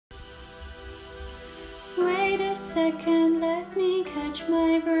second, let me catch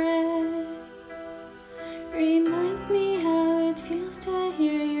my breath. Remind me how it feels to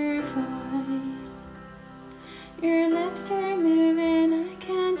hear your voice. Your lips are moving, I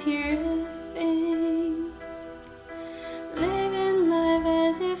can't hear a thing. Living life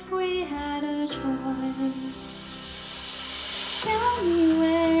as if we had a choice.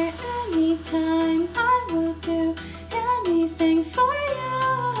 Anywhere, anytime, I would do anything for you.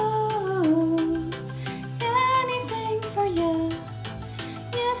 Anything for you.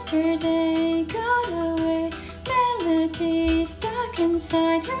 Yesterday got away, melody stuck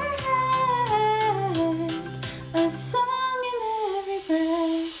inside your head, a song in every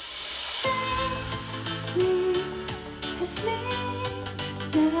breath. Sing me to sleep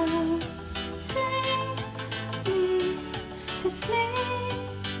now. Sing me to sleep.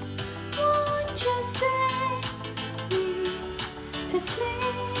 Won't you sing me to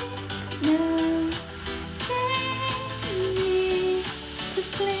sleep now? Sing me to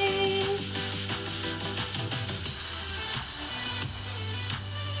sleep.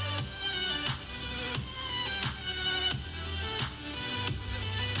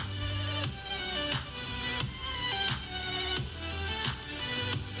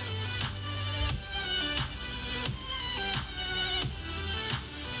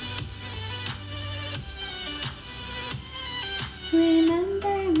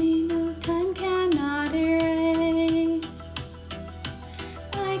 Remember me, no time cannot erase.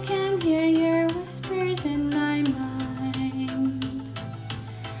 I can hear your whispers in my mind.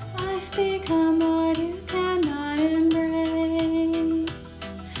 I've become what you cannot embrace.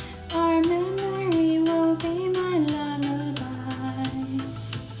 Our memory will be my lullaby.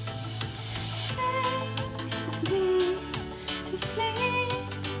 Sing me to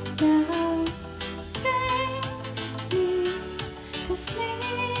sleep now. Sing me to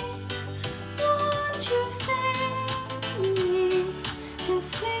sleep. Won't you sing me to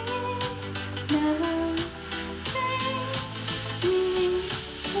sleep?